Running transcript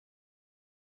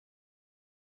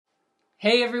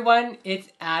Hey everyone, it's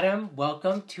Adam.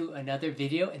 Welcome to another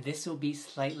video, and this will be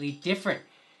slightly different.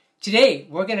 Today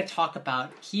we're going to talk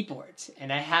about keyboards,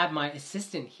 and I have my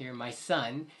assistant here, my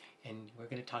son, and we're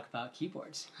going to talk about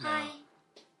keyboards. Hi.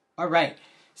 Alright,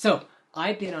 so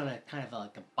I've been on a kind of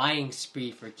like a buying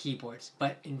spree for keyboards,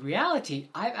 but in reality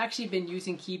I've actually been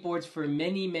using keyboards for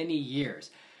many years.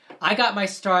 I got my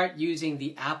start using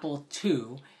the Apple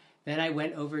II, then I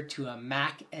went over to a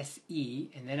Mac SE,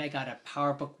 and then I got a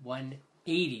PowerBook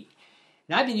 180.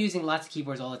 And I've been using lots of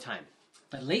keyboards all the time.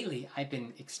 But lately, I've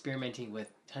been experimenting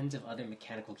with tons of other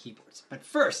mechanical keyboards. But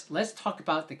first, let's talk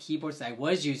about the keyboards that I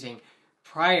was using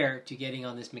prior to getting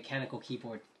on this mechanical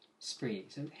keyboard spree.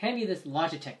 So hand me this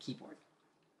Logitech keyboard.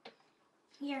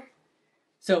 Here.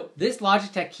 So this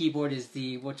Logitech keyboard is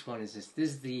the, which one is this? This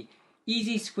is the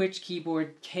Easy Switch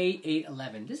Keyboard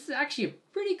K811. This is actually a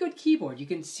pretty good keyboard. You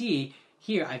can see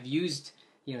here I've used,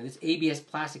 this ABS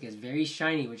plastic is very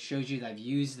shiny, which shows you that I've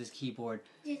used this keyboard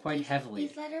quite heavily.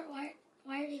 These letters, why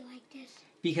are they like this?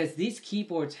 Because these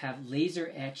keyboards have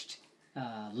laser etched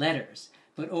letters,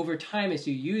 but over time as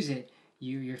you use it,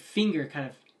 your finger kind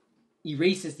of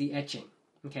erases the etching,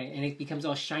 okay, and it becomes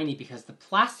all shiny because the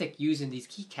plastic used in these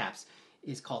keycaps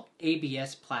is called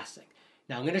ABS plastic.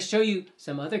 Now I'm going to show you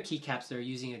some other keycaps that are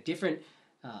using a different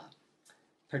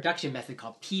production method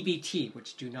called PBT,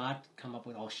 which do not come up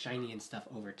with all shiny and stuff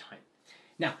over time.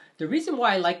 Now, the reason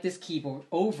why I like this keyboard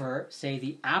over, say,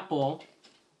 the Apple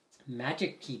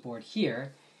Magic keyboard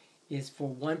here is for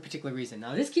one particular reason.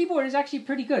 Now, this keyboard is actually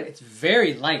pretty good. It's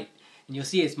very light, and you'll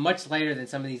see it's much lighter than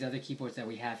some of these other keyboards that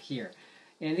we have here.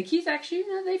 And the keys actually,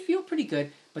 they feel pretty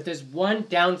good, but there's one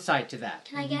downside to that.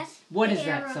 Can I guess? What is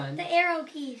that, son? The arrow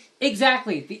keys.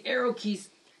 Exactly. The arrow keys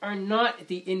are not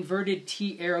the inverted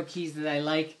T arrow keys that I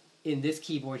like in this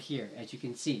keyboard here, as you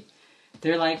can see.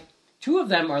 They're like, two of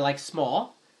them are like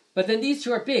small, but then these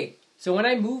two are big. So when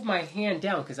I move my hand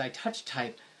down, because I touch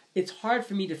type, it's hard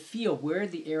for me to feel where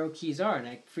the arrow keys are, and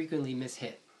I frequently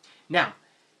mishit. Now,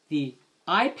 the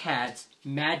iPad's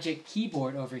Magic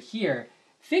keyboard over here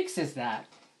fixes that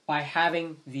by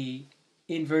having the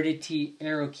inverted T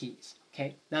arrow keys.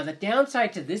 Okay. Now the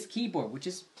downside to this keyboard, which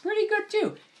is pretty good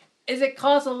too, is it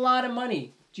costs a lot of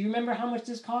money. Do you remember how much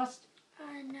this cost?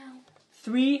 No.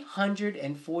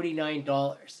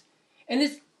 $349. And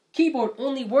this keyboard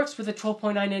only works with a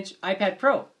 12.9-inch iPad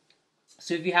Pro.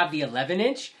 So if you have the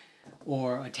 11-inch,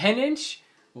 or a 10-inch,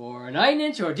 or a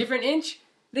 9-inch, or a different inch,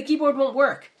 the keyboard won't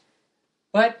work.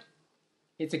 But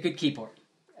it's a good keyboard.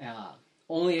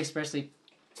 Only especially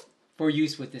for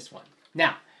use with this one.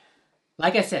 Now,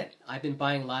 like I said, I've been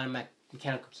buying a lot of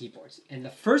mechanical keyboards. And the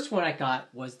first one I got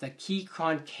was the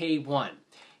Keychron K1.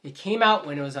 It came out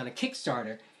when it was on a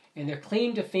Kickstarter, and their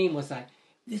claim to fame was that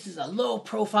this is a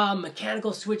low-profile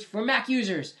mechanical switch for Mac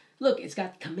users. Look, it's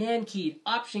got Command key,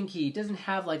 Option key. It doesn't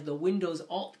have like the Windows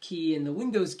Alt key and the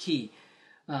Windows key.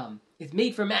 It's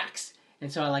made for Macs.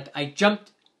 And so I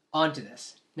jumped onto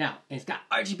this. Now, it's got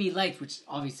RGB lights, which is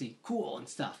obviously cool and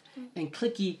stuff. And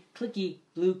clicky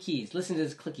blue keys. Listen to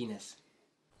this clickiness.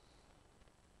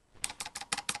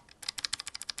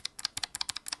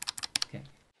 Okay.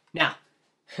 Now,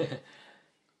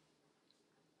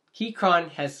 Keychron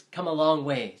has come a long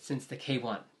way since the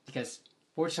K1, because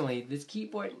fortunately, this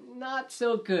keyboard, not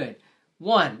so good.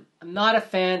 One, I'm not a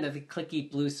fan of the clicky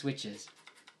blue switches.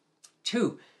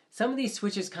 Two, some of these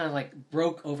switches kind of like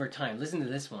broke over time. Listen to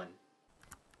this one.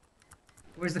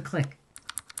 Where's the click?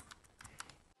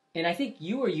 And I think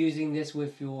you were using this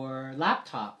with your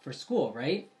laptop for school,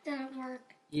 right? Doesn't work.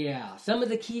 Yeah, some of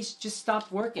the keys just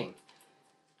stopped working.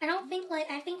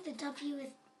 I think the W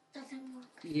doesn't work.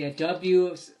 Yeah,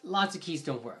 W, lots of keys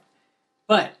don't work.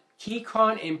 But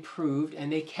Keychron improved,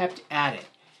 and they kept at it.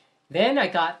 Then I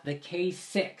got the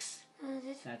K6.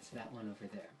 That's that one over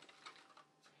there.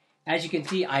 As you can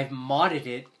see, I've modded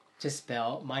it to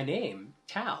spell my name,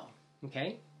 Tao.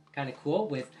 Okay? Kind of cool,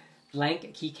 with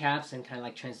blank keycaps and kind of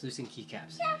like translucent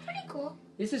keycaps. Yeah, pretty cool.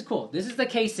 This is cool. This is the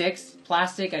K6,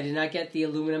 plastic. I did not get the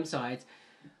aluminum sides.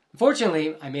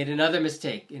 Unfortunately, I made another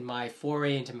mistake in my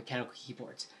foray into mechanical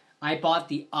keyboards. I bought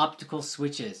the optical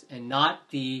switches and not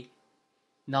the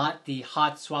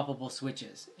hot swappable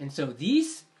switches. And so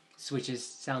these switches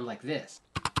sound like this.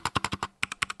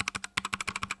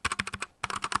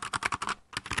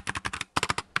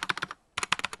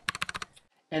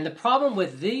 And the problem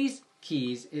with these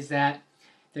keys is that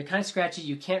they're kind of scratchy.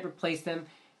 You can't replace them.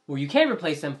 Or you can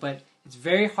replace them, but it's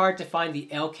very hard to find the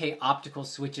LK optical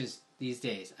switches these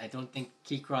days. I don't think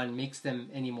Keychron makes them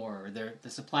anymore, or the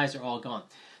supplies are all gone.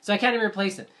 So I can't even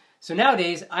replace them. So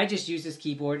nowadays, I just use this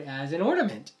keyboard as an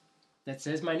ornament that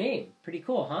says my name. Pretty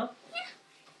cool, huh?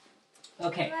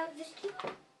 Okay. About this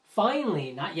keyboard?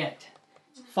 Finally, not yet.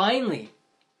 Finally,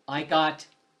 I got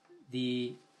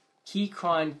the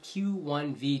Keychron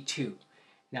Q1 V2.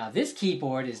 Now this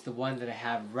keyboard is the one that I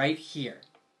have right here.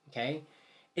 Okay?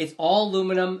 It's all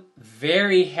aluminum,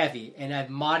 very heavy, and I've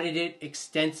modded it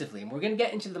extensively. And we're going to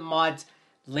get into the mods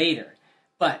later.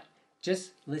 But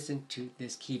just listen to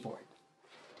this keyboard.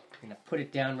 I'm going to put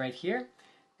it down right here.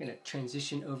 I'm going to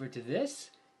transition over to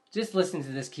this. Just listen to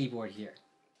this keyboard here.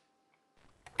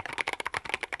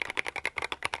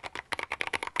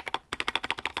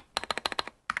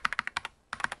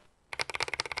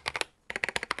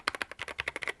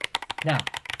 Now,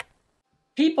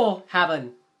 people have a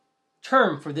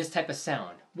term for this type of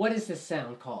sound. What is this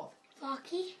sound called?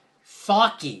 Thocky.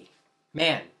 Thocky.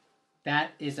 Man,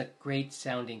 that is a great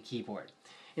sounding keyboard.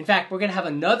 In fact, we're going to have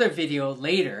another video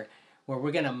later where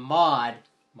we're going to mod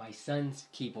my son's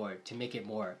keyboard to make it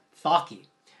more thocky.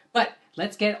 But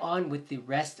let's get on with the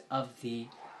rest of the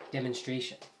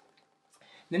demonstration.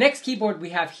 The next keyboard we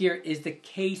have here is the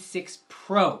K6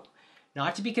 Pro.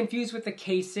 Not to be confused with the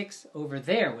K6 over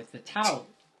there with the towel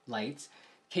lights.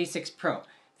 K6 Pro.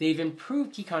 They've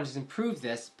improved, Keychron has improved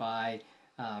this by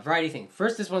a variety of things.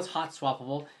 First, this one's hot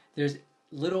swappable. There's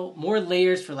little more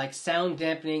layers for like sound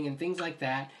dampening and things like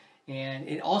that. And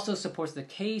it also supports the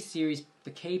K series,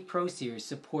 the K Pro series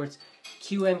supports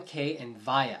QMK and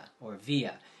VIA,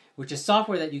 which is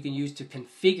software that you can use to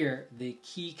configure the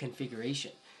key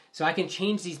configuration. So I can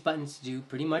change these buttons to do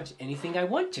pretty much anything I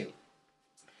want to.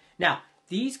 Now,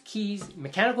 these keys,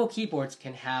 mechanical keyboards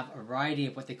can have a variety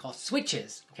of what they call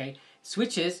switches, okay?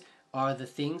 Switches are the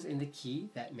things in the key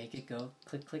that make it go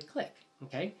click, click, click,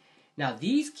 okay? Now,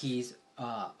 these keys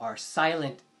are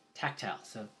silent tactile,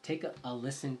 so take a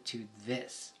listen to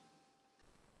this.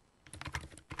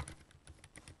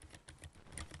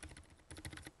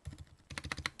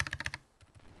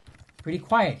 Pretty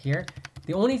quiet here.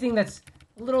 The only thing that's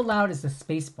a little loud is the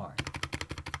space bar.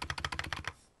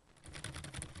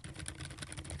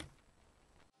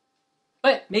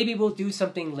 But maybe we'll do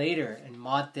something later and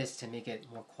mod this to make it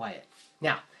more quiet.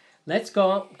 Now, let's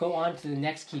go on to the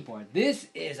next keyboard. This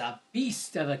is a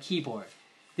beast of a keyboard.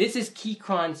 This is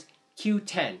Keychron's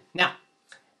Q10. Now,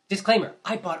 disclaimer,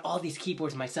 I bought all these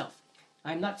keyboards myself.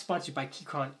 I'm not sponsored by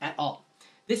Keychron at all.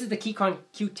 This is the Keychron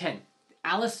Q10.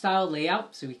 Alice style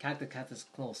layout, so we got this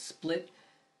little split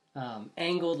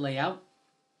angled layout.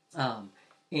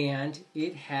 And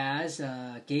it has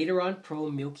Gateron Pro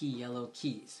Milky Yellow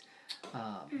keys.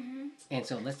 And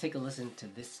so let's take a listen to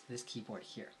this keyboard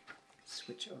here.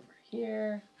 Switch over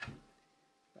here,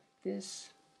 like this.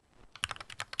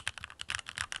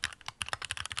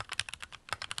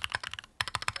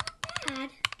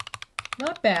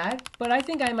 Not bad, but I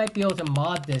think I might be able to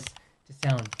mod this to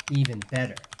sound even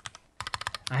better.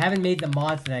 I haven't made the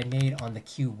mods that I made on the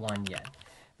Q1 yet.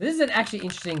 This is an actually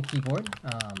interesting keyboard.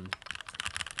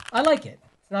 I like it.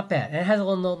 It's not bad. And it has a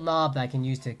little knob that I can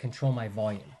use to control my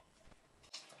volume.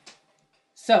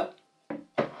 So,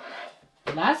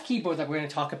 the last keyboard that we're going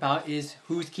to talk about is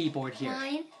whose keyboard here?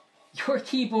 Mine. Your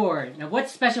keyboard. Now,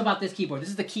 what's special about this keyboard? This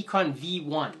is the Keychron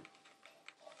V1.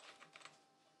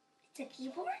 It's a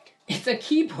keyboard? It's a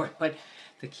keyboard, but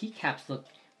the keycaps look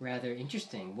rather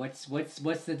interesting. What's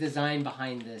the design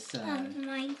behind this?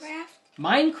 Minecraft.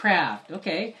 Minecraft.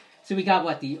 Okay. So we got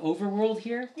what, the overworld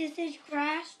here? This is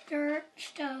grass, dirt,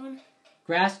 stone.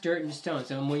 Grass, dirt, and stone.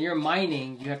 So when you're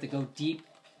mining, you have to go deep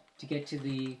to get to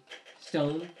the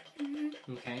stone.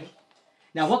 Mm-hmm. Okay.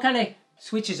 Now, what kind of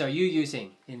switches are you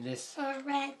using in this?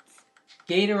 Reds.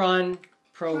 Gateron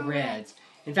Pro Reds.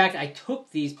 In fact, I took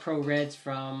these Pro Reds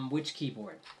from which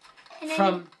keyboard?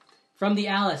 From the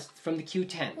Alice, from the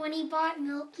Q10. When he bought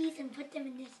Milkies and put them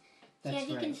in this. That's as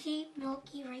you right. can see,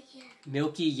 Milky right here.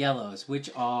 Milky Yellows, which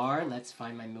are, let's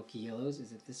find my Milky Yellows.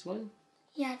 Is it this one?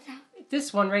 Yeah, that.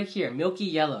 This one right here, Milky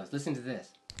Yellows. Listen to this.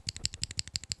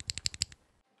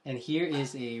 And here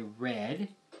is a red.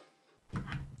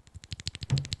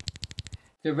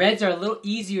 The reds are a little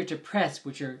easier to press,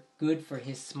 which are good for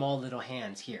his small little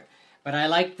hands here. But I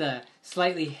like the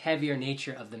slightly heavier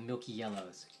nature of the Milky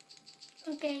Yellows.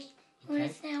 Okay. You want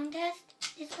a sound test?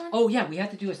 This one? Oh, yeah, we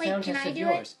have to do a sound test of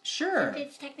yours. Sure. Since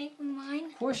it's technically mine.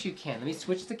 Of course you can. Let me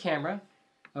switch the camera.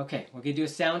 Okay, we're going to do a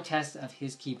sound test of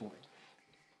his keyboard.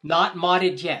 Not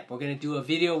modded yet. We're going to do a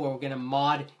video where we're going to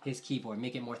mod his keyboard,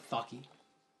 make it more thocky.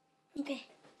 Okay.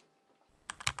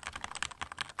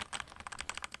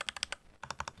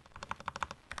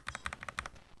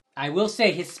 I will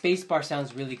say his spacebar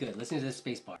sounds really good. Listen to the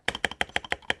spacebar.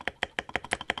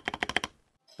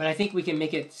 But I think we can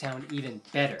make it sound even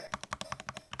better.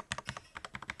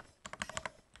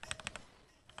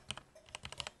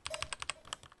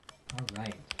 All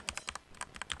right.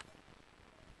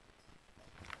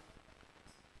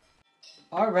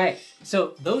 All right,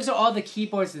 so those are all the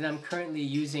keyboards that I'm currently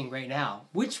using right now.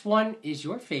 Which one is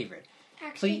your favorite?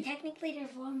 Actually, technically,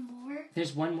 there's one more.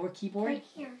 There's one more keyboard? Right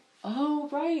here. Oh,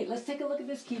 right. Let's take a look at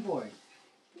this keyboard.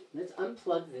 Let's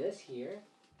unplug this here.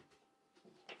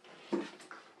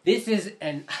 This is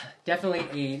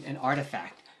definitely an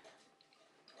artifact.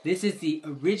 This is the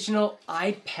original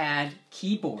iPad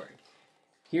keyboard.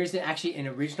 Here's actually an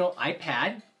original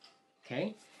iPad,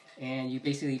 okay? And you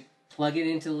basically plug it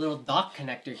into the little dock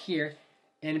connector here,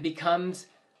 and it becomes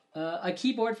a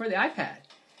keyboard for the iPad.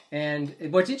 And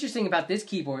what's interesting about this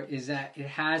keyboard is that it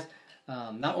has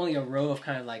not only a row of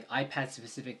kind of like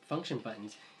iPad-specific function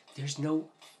buttons, there's no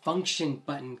function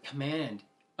button, command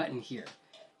button here.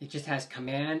 It just has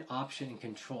command, option, and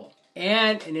control.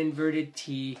 And an inverted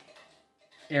T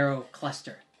arrow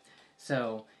cluster.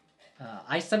 So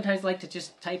I sometimes like to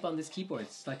just type on this keyboard.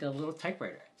 It's like a little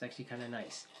typewriter. It's actually kind of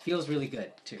nice. Feels really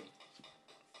good, too.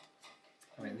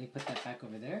 All right, let me put that back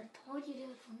over there. I told you there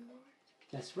was one more.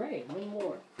 That's right, one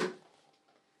more.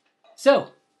 So,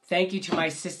 thank you to my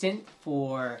assistant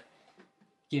for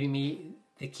giving me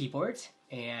the keyboards,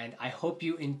 and I hope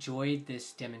you enjoyed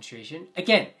this demonstration.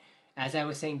 Again, as I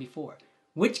was saying before,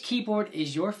 which keyboard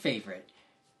is your favorite?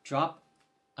 Drop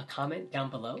a comment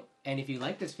down below, and if you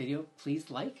like this video,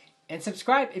 please like and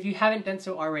subscribe if you haven't done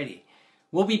so already.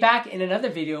 We'll be back in another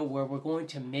video where we're going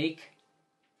to make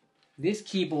this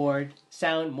keyboard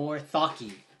sound more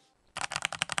thocky.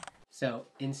 So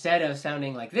instead of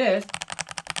sounding like this,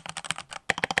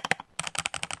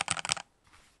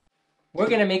 we're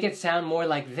going to make it sound more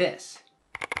like this.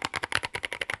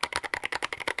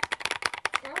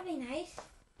 That would be nice.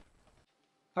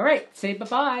 All right, say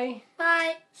bye-bye.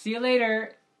 Bye. See you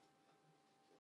later.